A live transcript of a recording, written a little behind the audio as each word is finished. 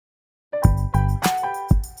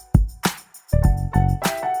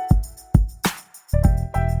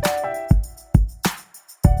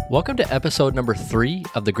Welcome to episode number 3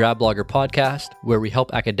 of the Grad Blogger podcast, where we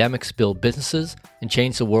help academics build businesses and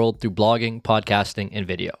change the world through blogging, podcasting, and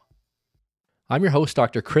video. I'm your host,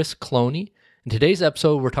 Dr. Chris Cloney. In today's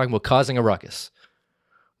episode, we're talking about causing a ruckus.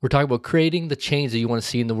 We're talking about creating the change that you want to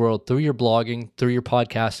see in the world through your blogging, through your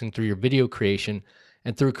podcasting, through your video creation,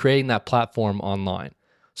 and through creating that platform online.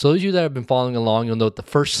 So those of you that have been following along, you'll note the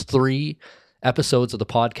first 3 episodes of the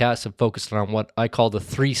podcast have focused on what I call the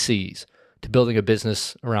 3 C's to building a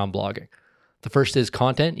business around blogging. The first is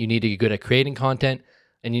content. You need to get good at creating content,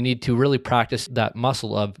 and you need to really practice that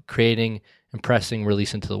muscle of creating, impressing,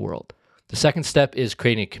 release into the world. The second step is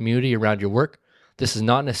creating a community around your work. This is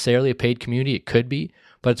not necessarily a paid community. It could be,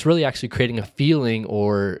 but it's really actually creating a feeling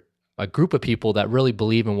or a group of people that really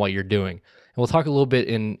believe in what you're doing. And we'll talk a little bit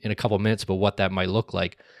in a couple of minutes about what that might look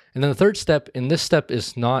like. And then the third step, and this step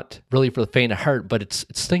is not really for the faint of heart, but it's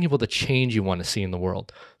thinking about the change you want to see in the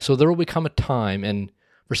world. So there will become a time, and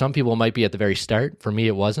for some people it might be at the very start. For me,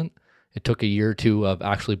 it wasn't. It took a year or two of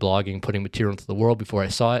actually blogging, putting material into the world before I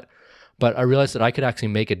saw it. But I realized that I could actually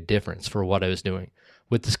make a difference for what I was doing.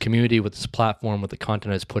 With this community, with this platform, with the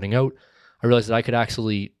content I was putting out, I realized that I could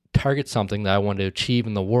actually target something that I wanted to achieve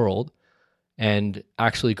in the world and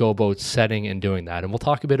actually go about setting and doing that. And we'll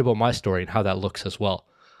talk a bit about my story and how that looks as well.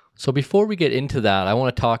 So before we get into that, I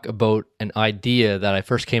want to talk about an idea that I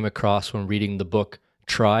first came across when reading the book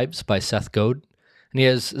Tribes by Seth Godin. And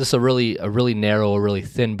this is a really narrow, a really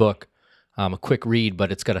thin book, a quick read,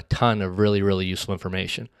 but it's got a ton of really useful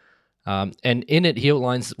information. And in it, he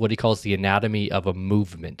outlines what he calls the anatomy of a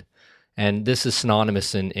movement. And this is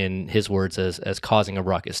synonymous in his words as causing a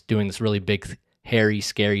ruckus, doing this really big, hairy,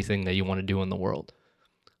 scary thing that you want to do in the world.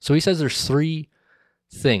 So he says there's 3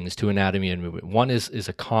 things to anatomy and movement. One is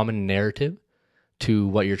a common narrative to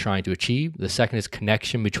what you're trying to achieve. The second is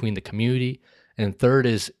connection between the community. And third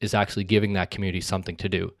is actually giving that community something to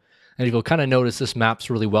do. And if you'll kind of notice, this maps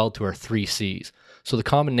really well to our 3 C's. So the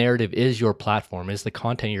common narrative is your platform, is the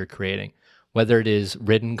content you're creating. Whether it is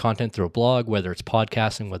written content through a blog, whether it's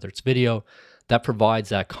podcasting, whether it's video, that provides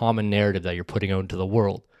that common narrative that you're putting out into the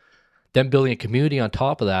world. Then building a community on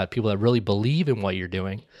top of that, people that really believe in what you're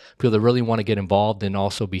doing, people that really want to get involved and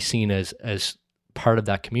also be seen as part of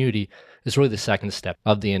that community, is really the second step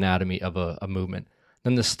of the anatomy of a movement.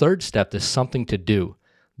 Then this third step is something to do.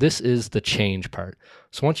 This is the change part.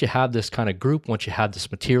 So once you have this kind of group, once you have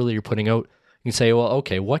this material that you're putting out, you can say, well,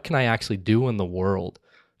 okay, what can I actually do in the world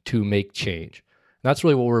to make change? And that's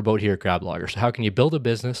really what we're about here at Grad Blogger. So how can you build a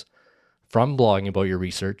business from blogging about your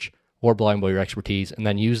research or blogging about your expertise, and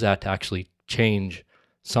then use that to actually change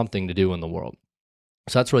something to do in the world?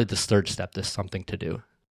 So that's really this third step, this something to do.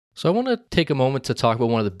 So I want to take a moment to talk about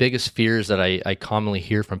one of the biggest fears that I commonly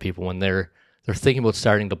hear from people when they're thinking about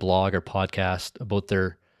starting to blog or podcast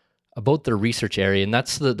about their research area, and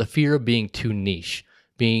that's the fear of being too niche,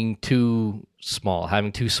 being too small,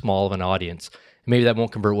 having too small of an audience. Maybe that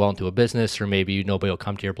won't convert well into a business, or maybe nobody will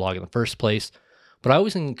come to your blog in the first place. But I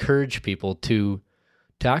always encourage people to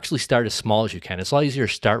actually start as small as you can. It's a lot easier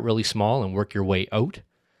to start really small and work your way out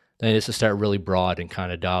than it is to start really broad and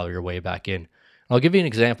kind of dial your way back in. And I'll give you an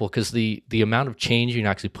example, because the amount of change you can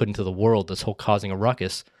actually put into the world, this whole causing a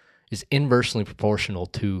ruckus, is inversely proportional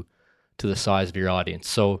to the size of your audience.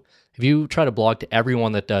 So if you try to blog to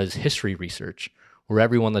everyone that does history research or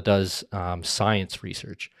everyone that does science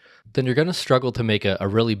research, then you're going to struggle to make a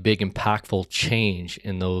really big, impactful change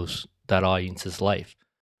in that audience's life.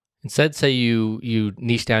 Instead, say you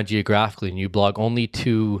niche down geographically and you blog only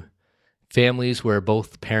to families where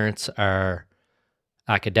both parents are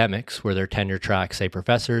academics, where they're tenure track, say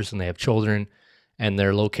professors, and they have children, and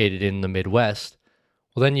they're located in the Midwest.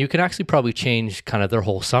 Well, then you can actually probably change kind of their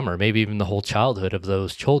whole summer, maybe even the whole childhood of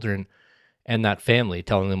those children and that family,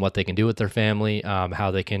 telling them what they can do with their family,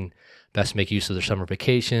 how they can best make use of their summer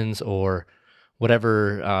vacations, or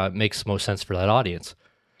whatever makes most sense for that audience.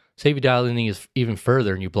 Say if you dial in even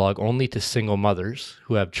further and you blog only to single mothers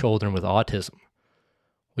who have children with autism.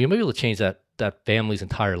 Well, you may be able to change that family's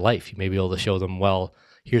entire life. You may be able to show them, well,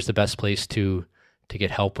 here's the best place to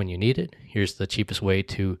get help when you need it. Here's the cheapest way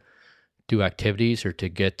to do activities or to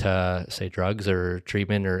get, say, drugs or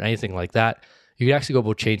treatment or anything like that. You can actually go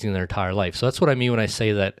about changing their entire life. So that's what I mean when I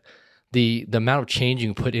say that the amount of change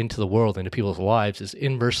you can put into the world, into people's lives, is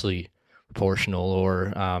inversely proportional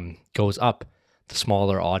or goes up the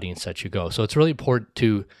smaller audience that you go. So it's really important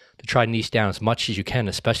to try to niche down as much as you can,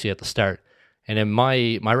 especially at the start. And in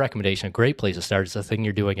my recommendation, a great place to start is the thing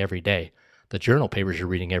you're doing every day, the journal papers you're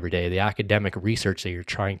reading every day, the academic research that you're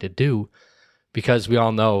trying to do, because we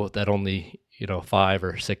all know that only 5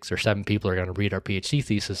 or 6 or 7 people are going to read our PhD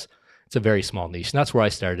thesis. It's a very small niche, and that's where I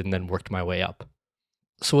started and then worked my way up.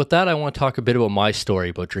 So with that, I want to talk a bit about my story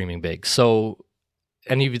about dreaming big. So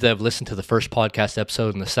any of you that have listened to the first podcast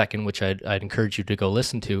episode and the second, which I'd encourage you to go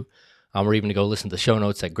listen to, or even to go listen to the show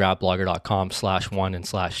notes at grabblogger.com/1 and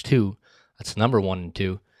 /2. That's the number 1 and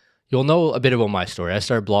 2. You'll know a bit about my story. I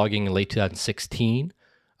started blogging in late 2016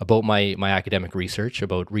 about my academic research,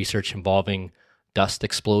 about research involving dust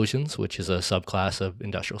explosions, which is a subclass of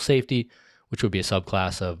industrial safety, which would be a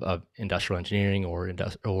subclass of industrial engineering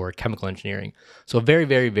or chemical engineering. So very,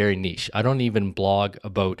 very, very niche. I don't even blog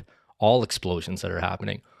about all explosions that are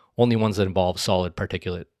happening, only ones that involve solid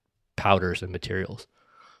particulate powders and materials.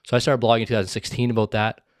 So I started blogging in 2016 about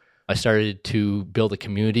that. I started to build a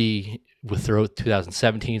community throughout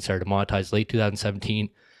 2017, started to monetize late 2017.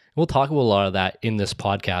 We'll talk about a lot of that in this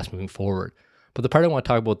podcast moving forward. But the part I want to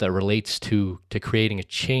talk about that relates to creating a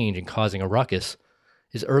change and causing a ruckus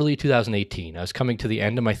is early 2018. I was coming to the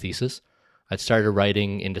end of my thesis. I'd started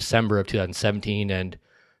writing in December of 2017 and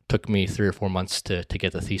took me 3 or 4 months to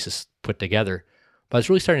get the thesis put together. But I was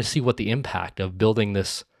really starting to see what the impact of building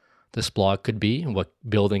this blog could be and what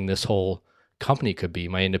building this whole company could be,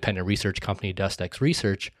 my independent research company, DustX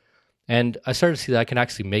Research. And I started to see that I can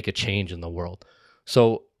actually make a change in the world.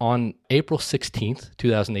 So on April 16th,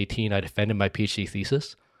 2018, I defended my PhD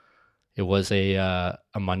thesis. It was a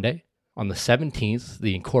Monday. On the 17th,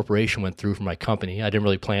 the incorporation went through for my company. I didn't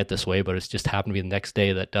really plan it this way, but it just happened to be the next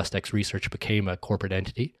day that DustX Research became a corporate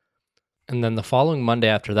entity. And then the following Monday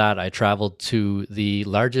after that, I traveled to the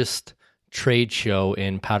largest trade show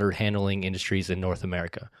in powder handling industries in North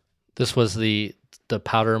America. This was the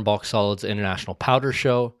Powder and Bulk Solids International Powder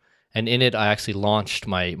Show. And in it, I actually launched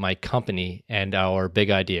my company and our big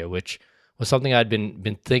idea, which was something I'd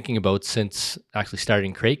been thinking about since actually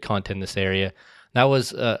starting to create content in this area. That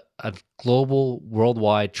was a global,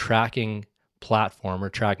 worldwide tracking platform or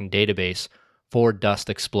tracking database for dust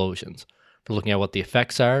explosions, for looking at what the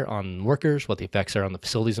effects are on workers, what the effects are on the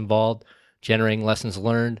facilities involved, generating lessons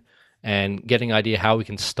learned, and getting an idea how we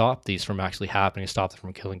can stop these from actually happening, stop them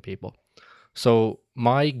from killing people. So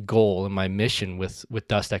my goal and my mission with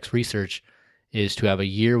DustX Research is to have a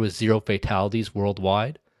year with 0 fatalities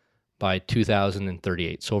worldwide by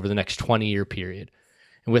 2038. So over the next 20-year period.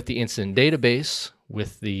 And with the incident database,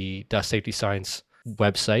 with the Dust Safety Science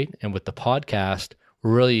website, and with the podcast,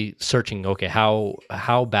 we're really searching, okay,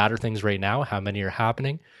 how bad are things right now? How many are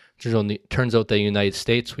happening? Turns out that in the United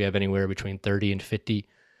States, we have anywhere between 30 and 50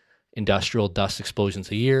 industrial dust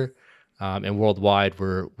explosions a year. And worldwide,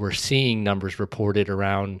 we're seeing numbers reported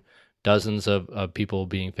around dozens of people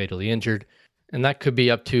being fatally injured. And that could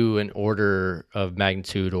be up to an order of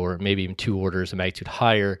magnitude or maybe even 2 orders of magnitude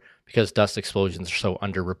higher because dust explosions are so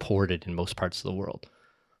underreported in most parts of the world.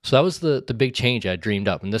 So that was the big change I dreamed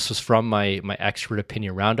up. And this was from my expert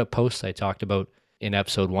opinion roundup post I talked about in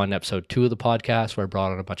episode 1, episode 2 of the podcast, where I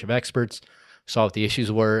brought on a bunch of experts, saw what the issues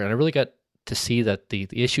were. And I really got to see that the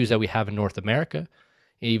issues that we have in North America,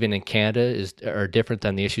 even in Canada, are different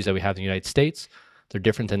than the issues that we have in the United States. They're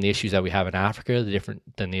different than the issues that we have in Africa. They're different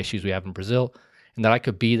than the issues we have in Brazil. And that I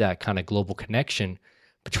could be that kind of global connection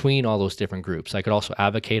between all those different groups. I could also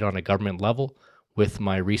advocate on a government level with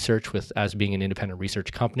my research, as being an independent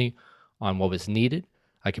research company, on what was needed.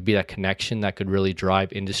 I could be that connection that could really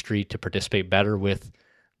drive industry to participate better with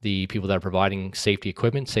the people that are providing safety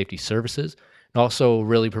equipment, safety services, and also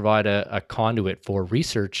really provide a conduit for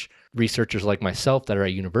researchers like myself that are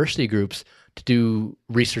at university groups to do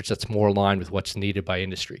research that's more aligned with what's needed by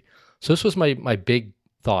industry. So this was my big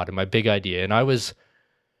thought and my big idea. And I was,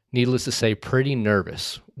 needless to say, pretty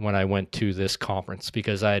nervous when I went to this conference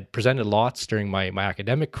because I had presented lots during my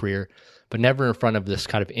academic career, but never in front of this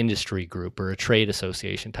kind of industry group or a trade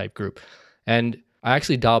association type group. And I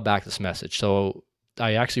actually dialed back this message. So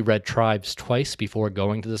I actually read Tribes twice before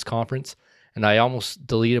going to this conference, and I almost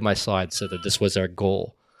deleted my slides so that this was our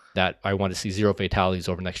goal, that I want to see 0 fatalities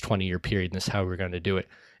over the next 20-year period, and this is how we're going to do it.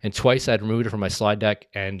 And twice I'd removed it from my slide deck,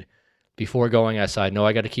 and before going, I said, no,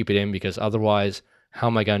 I got to keep it in because otherwise, how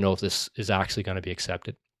am I going to know if this is actually going to be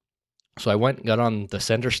accepted? So I went and got on the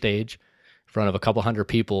center stage in front of a couple hundred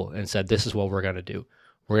people and said, this is what we're going to do.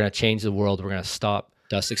 We're going to change the world. We're going to stop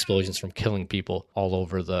dust explosions from killing people all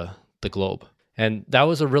over the globe. And that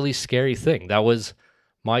was a really scary thing. That was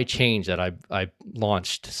my change that I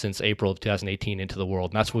launched since April of 2018 into the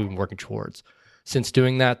world. And that's what we've been working towards. Since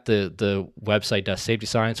doing that, the website Dust Safety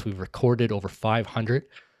Science, we've recorded over 500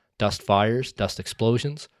 dust fires, dust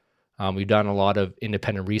explosions. We've done a lot of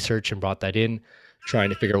independent research and brought that in, trying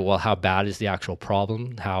to figure out, well, how bad is the actual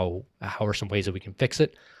problem? How are some ways that we can fix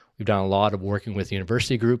it? We've done a lot of working with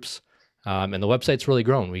university groups, and the website's really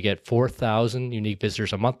grown. We get 4,000 unique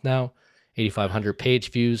visitors a month now, 8,500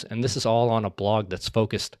 page views. And this is all on a blog that's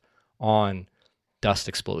focused on dust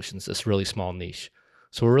explosions, this really small niche.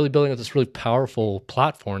 So we're really building up this really powerful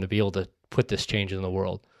platform to be able to put this change in the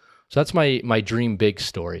world. So that's my dream big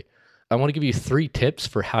story. I want to give you 3 tips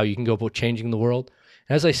for how you can go about changing the world.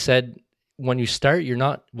 And as I said, when you start, you're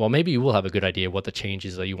not, well, maybe you will have a good idea of what the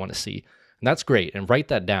changes that you want to see. And that's great. And write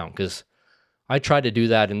that down, because I tried to do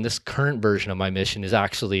that. And this current version of my mission is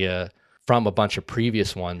actually from a bunch of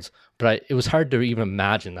previous ones. But it was hard to even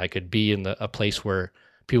imagine I could be in a place where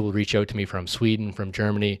people would reach out to me from Sweden, from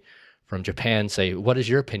Germany, from Japan, say, what is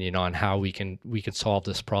your opinion on how we can solve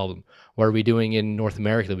this problem? What are we doing in North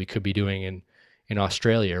America that we could be doing in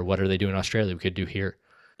Australia? Or what are they doing in Australia we could do here?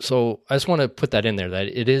 So I just want to put that in there, that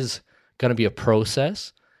it is going to be a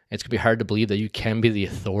process. It's going to be hard to believe that you can be the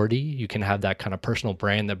authority. You can have that kind of personal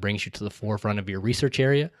brand that brings you to the forefront of your research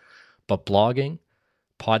area. But blogging,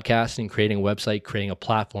 podcasting, creating a website, creating a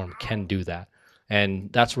platform can do that.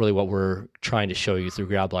 And that's really what we're trying to show you through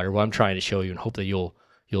GradBlogger, what I'm trying to show you and hope that you'll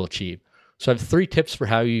achieve. So I have 3 tips for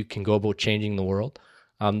how you can go about changing the world.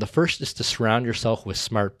 The first is to surround yourself with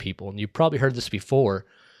smart people. And you've probably heard this before,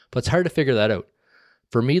 but it's hard to figure that out.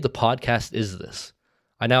 For me, the podcast is this.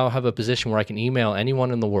 I now have a position where I can email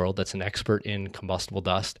anyone in the world that's an expert in combustible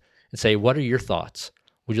dust and say, what are your thoughts?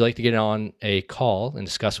 Would you like to get on a call and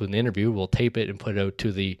discuss with an interview? We'll tape it and put it out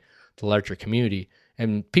to the larger community.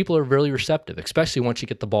 And people are really receptive, especially once you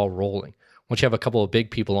get the ball rolling. Once you have a couple of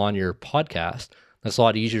big people on your podcast, that's a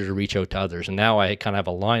lot easier to reach out to others. And now I kind of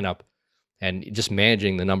have a lineup, and just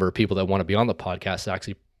managing the number of people that want to be on the podcast is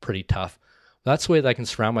actually pretty tough. That's the way that I can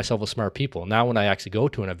surround myself with smart people. Now, when I actually go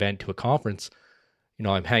to an event, to a conference,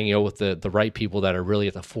 I'm hanging out with the right people that are really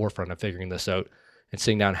at the forefront of figuring this out, and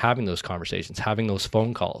sitting down, having those conversations, having those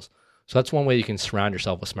phone calls. So that's one way you can surround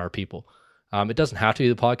yourself with smart people. It doesn't have to be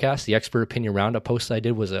the podcast. The Expert Opinion Roundup post I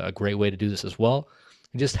did was a great way to do this as well.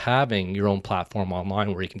 And just having your own platform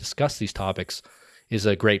online where you can discuss these topics is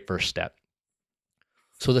a great first step.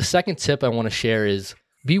 So the second tip I want to share is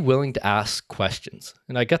be willing to ask questions.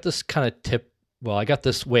 And I got this kind of tip, I got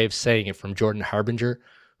this way of saying it from Jordan Harbinger,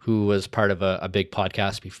 who was part of a big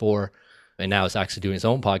podcast before, and now is actually doing his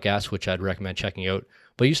own podcast, which I'd recommend checking out.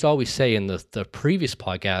 But he used to always say in the previous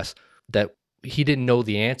podcast that he didn't know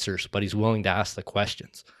the answers, but he's willing to ask the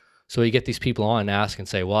questions. So you get these people on and ask and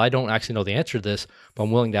say, well, I don't actually know the answer to this, but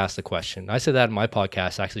I'm willing to ask the question. I said that in my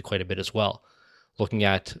podcast actually quite a bit as well, looking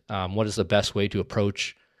at what is the best way to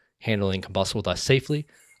approach handling combustible dust safely.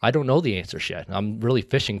 I don't know the answers yet. I'm really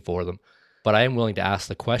fishing for them, but I am willing to ask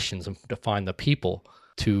the questions and to find the people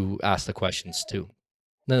to ask the questions to.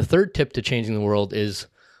 Then the third tip to changing the world is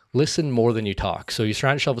listen more than you talk. So you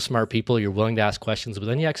surround yourself with smart people, you're willing to ask questions, but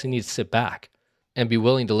then you actually need to sit back and be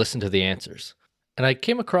willing to listen to the answers. And I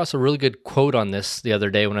came across a really good quote on this the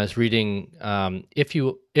other day when I was reading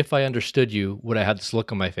If I Understood You, Would I Have This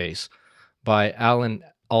Look on My Face by Alan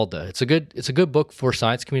Alda. It's a good book for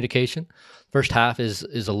science communication. First half is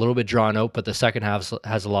a little bit drawn out, but the second half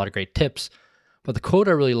has a lot of great tips. But the quote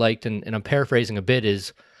I really liked, and I'm paraphrasing a bit,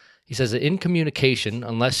 is he says that in communication,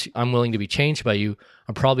 unless I'm willing to be changed by you,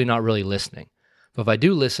 I'm probably not really listening. But if I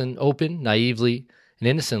do listen, open, naively, and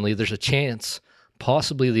innocently, there's a chance,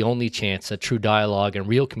 possibly the only chance, that true dialogue and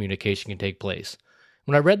real communication can take place.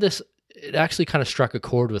 When I read this, it actually kind of struck a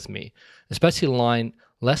chord with me, especially the line,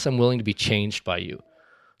 less I'm willing to be changed by you.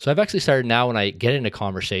 So I've actually started now when I get in a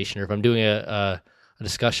conversation, or if I'm doing a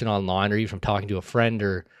discussion online, or even if I'm talking to a friend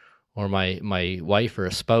or my wife or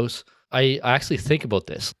a spouse, I actually think about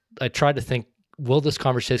this. I try to think, will this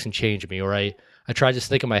conversation change me? Or I try to just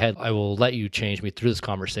think in my head, I will let you change me through this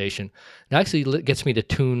conversation. It actually gets me to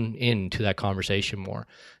tune in to that conversation more.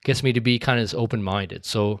 It gets me to be kind of as open-minded.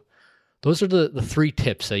 So those are the 3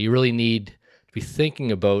 tips that you really need to be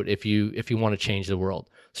thinking about if you want to change the world.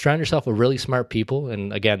 Surround yourself with really smart people.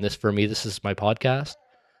 And again, this is my podcast.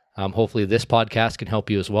 Hopefully this podcast can help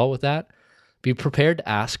you as well with that. Be prepared to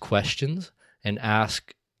ask questions, and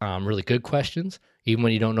ask really good questions, even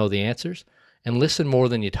when you don't know the answers, and listen more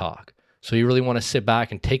than you talk. So you really want to sit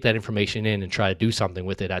back and take that information in and try to do something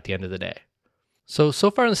with it at the end of the day. So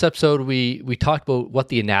far in this episode, we talked about what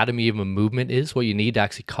the anatomy of a movement is, what you need to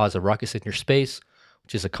actually cause a ruckus in your space,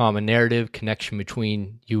 which is a common narrative, connection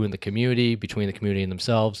between you and the community, between the community and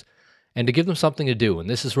themselves, and to give them something to do. And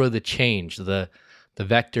this is really the change, the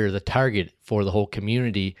vector, the target for the whole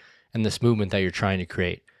community and this movement that you're trying to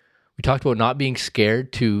create. We talked about not being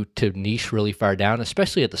scared to niche really far down,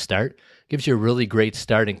 especially at the start. It gives you a really great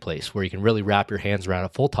starting place where you can really wrap your hands around a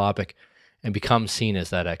full topic and become seen as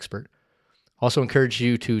that expert. Also encourage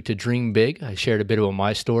you to dream big. I shared a bit about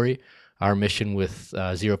my story. our mission with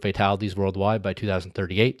zero fatalities worldwide by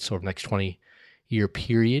 2038, so over the next 20-year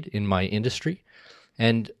period in my industry.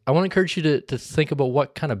 And I want to encourage you to think about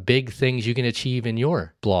what kind of big things you can achieve in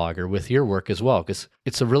your blog or with your work as well, because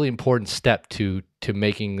it's a really important step to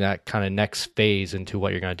making that kind of next phase into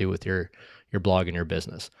what you're going to do with your blog and your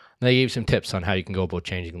business. And I gave you some tips on how you can go about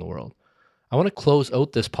changing the world. I want to close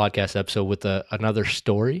out this podcast episode with another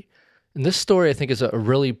story. And this story, I think, is a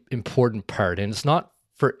really important part. And it's not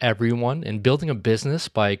for everyone. And building a business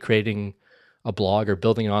by creating a blog or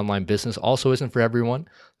building an online business also isn't for everyone.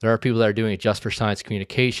 There are people that are doing it just for science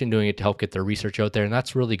communication, doing it to help get their research out there, and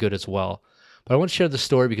that's really good as well. But I want to share the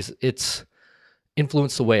story because it's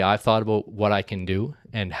influenced the way I've thought about what I can do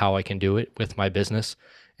and how I can do it with my business,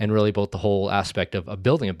 and really about the whole aspect of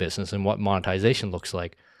building a business and what monetization looks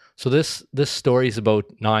like. So this story is about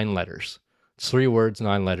 9 letters. It's 3 words,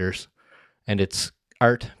 9 letters, and it's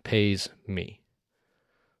Art Pays Me.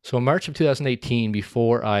 So in March of 2018,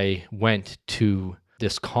 before I went to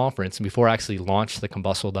this conference and before I actually launched the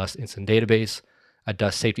Combustible Dust Incident Database at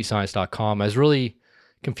dustsafetyscience.com, I was really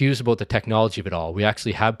confused about the technology of it all. We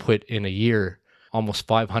actually had put in a year almost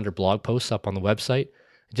 500 blog posts up on the website.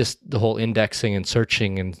 Just the whole indexing and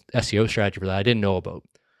searching and SEO strategy for that I didn't know about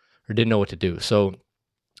or didn't know what to do. So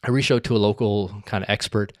I reached out to a local kind of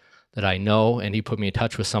expert that I know, and he put me in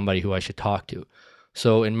touch with somebody who I should talk to.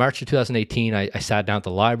 So in March of 2018, I sat down at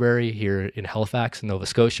the library here in Halifax, in Nova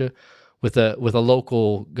Scotia, with a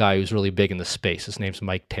local guy who's really big in the space. His name's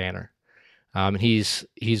Mike Tanner. And he's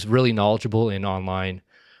really knowledgeable in online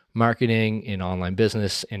marketing, in online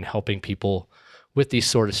business, in helping people with these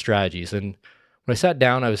sort of strategies. And when I sat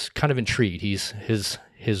down, I was kind of intrigued. His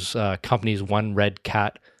company's One Red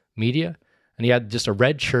Cat Media, and he had just a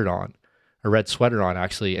red shirt on, a red sweater on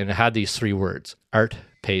actually, and it had these 3 words: Art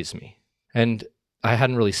Pays Me. And I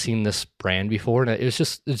hadn't really seen this brand before, and it was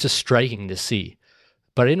just striking to see.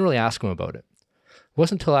 But I didn't really ask him about it. It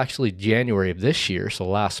wasn't until actually January of this year, so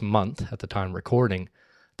last month at the time of recording,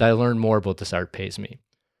 that I learned more about this Art Pays Me.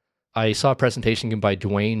 I saw a presentation given by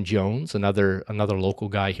Dwayne Jones, another local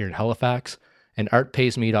guy here in Halifax, and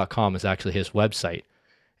artpaysme.com is actually his website.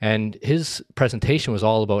 And his presentation was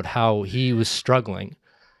all about how he was struggling.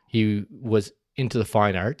 He was into the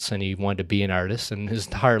fine arts and he wanted to be an artist, and his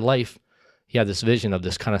entire life he had this vision of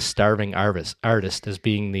this kind of starving artist as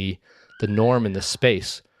being the norm in this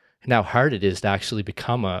space, and how hard it is to actually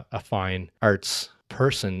become a fine arts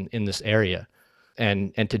person in this area,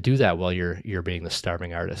 and to do that while you're being the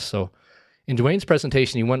starving artist. So in Dwayne's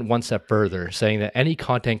presentation, he went one step further, saying that any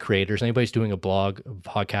content creators, anybody who's doing a blog, a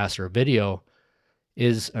podcast, or a video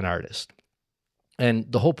is an artist.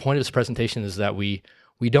 And the whole point of this presentation is that we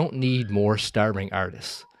don't need more starving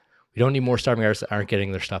artists. We don't need more starving artists that aren't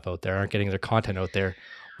getting their stuff out there, aren't getting their content out there.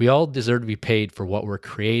 We all deserve to be paid for what we're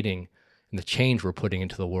creating and the change we're putting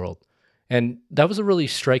into the world. And that was a really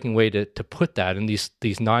striking way to put that. And these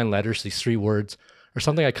 9 letters, these 3 words, are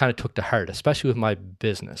something I kind of took to heart, especially with my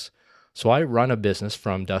business. So I run a business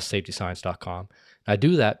from dustsafetyscience.com. I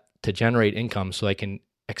do that to generate income so I can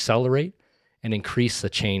accelerate and increase the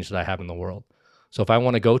change that I have in the world. So if I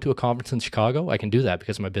want to go to a conference in Chicago, I can do that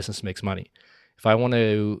because my business makes money. If I want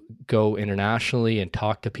to go internationally and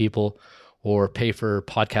talk to people or pay for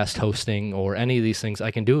podcast hosting or any of these things, I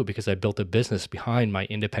can do it because I built a business behind my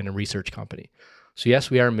independent research company. So yes,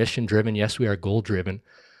 we are mission driven. Yes, we are goal driven,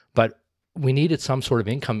 but we needed some sort of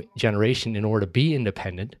income generation in order to be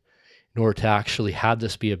independent, in order to actually have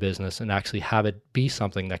this be a business and actually have it be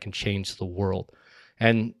something that can change the world.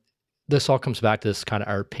 And this all comes back to this kind of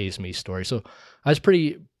Art Pays Me story. So I was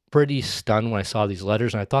pretty stunned when I saw these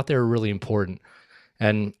letters, and I thought they were really important.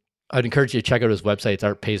 And I'd encourage you to check out his website. It's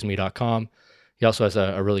artpaysme.com. He also has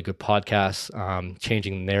a really good podcast,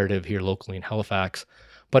 Changing the Narrative, here locally in Halifax.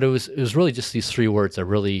 But it was really just these 3 words that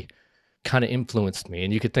really kind of influenced me.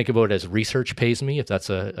 And you could think about it as research pays me, if that's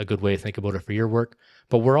a good way to think about it for your work.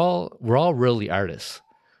 But we're all really artists.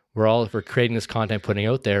 If we're creating this content, putting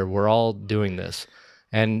out there, we're all doing this.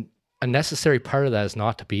 And a necessary part of that is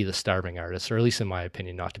not to be the starving artist, or at least in my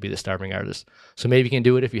opinion, not to be the starving artist. So maybe you can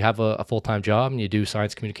do it if you have a full-time job and you do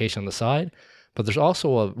science communication on the side, but there's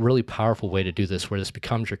also a really powerful way to do this where this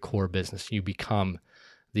becomes your core business. You become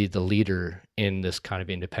the leader in this kind of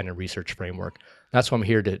independent research framework. That's what I'm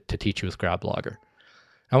here to teach you with GradBlogger.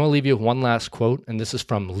 I want to leave you with one last quote, and this is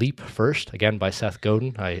from Leap First, again by Seth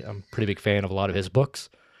Godin. I'm a pretty big fan of a lot of his books.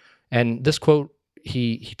 And this quote,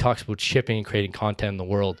 he talks about shipping and creating content in the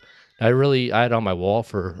world. I had it on my wall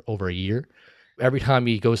for over a year. Every time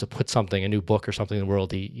he goes to put something, a new book or something in the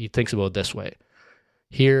world, he thinks about it this way.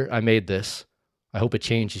 Here, I made this. I hope it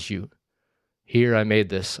changes you. Here, I made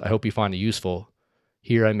this. I hope you find it useful.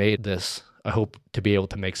 here I made this. I hope to be able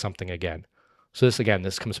to make something again. So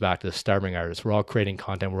this comes back to the starving artist. We're all creating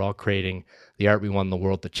content. We're all creating the art we want in the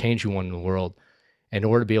world, the change we want in the world. And in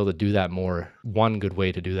order to be able to do that more, one good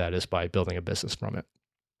way to do that is by building a business from it.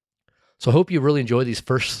 So I hope you really enjoy these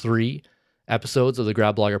first 3 episodes of the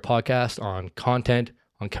Grad Blogger podcast on content,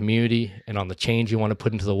 on community, and on the change you want to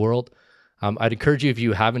put into the world. I'd encourage you, if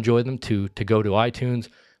you have enjoyed them, to go to iTunes.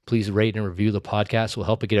 Please rate and review the podcast. We'll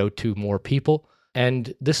help it get out to more people.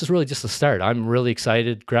 And this is really just the start. I'm really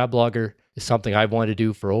excited. Grad Blogger is something I've wanted to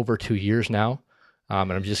do for over 2 years now.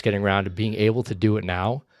 And I'm just getting around to being able to do it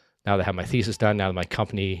now that I have my thesis done, now that my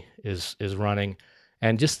company is running.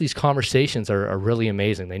 And just these conversations are really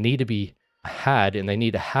amazing. They need to be had and they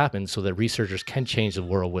need to happen so that researchers can change the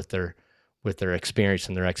world with their experience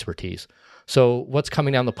and their expertise. So what's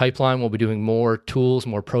coming down the pipeline? We'll be doing more tools,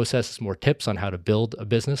 more processes, more tips on how to build a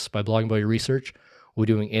business by blogging about your research. We'll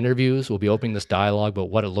be doing interviews. We'll be opening this dialogue about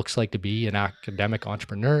what it looks like to be an academic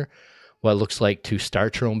entrepreneur, what it looks like to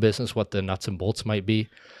start your own business, what the nuts and bolts might be,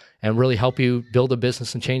 and really help you build a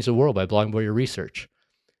business and change the world by blogging about your research.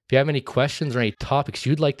 If you have any questions or any topics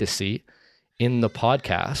you'd like to see in the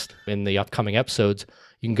podcast, in the upcoming episodes,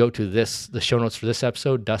 you can go to the show notes for this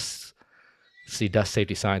episode,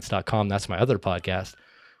 dustsafetyscience.com. That's my other podcast.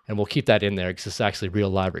 And we'll keep that in there because it's actually real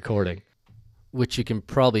live recording. Which you can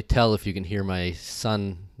probably tell if you can hear my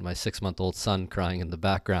 6-month-old son crying in the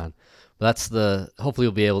background. But hopefully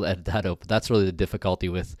you'll be able to edit that out. But that's really the difficulty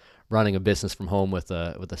with running a business from home with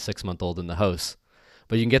a 6-month-old in the house.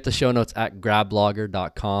 But you can get the show notes at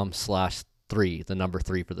grabblogger.com/3, the number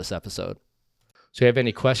 3 for this episode. So if you have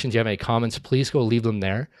any questions, you have any comments, please go leave them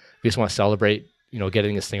there. If you just want to celebrate,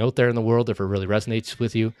 getting this thing out there in the world, if it really resonates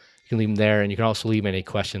with you, you can leave them there. And you can also leave any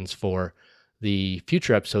questions for the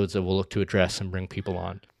future episodes that we'll look to address and bring people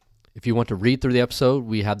on. If you want to read through the episode,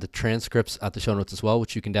 we have the transcripts at the show notes as well,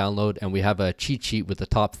 which you can download. And we have a cheat sheet with the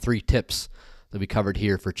top 3 tips that we covered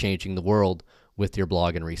here for changing the world with your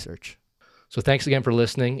blog and research. So thanks again for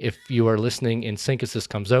listening. If you are listening in sync as this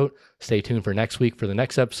comes out, stay tuned for next week for the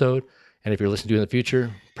next episode. And if you're listening to it in the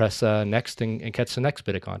future, press next and catch the next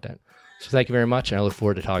bit of content. So thank you very much, and I look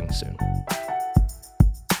forward to talking soon.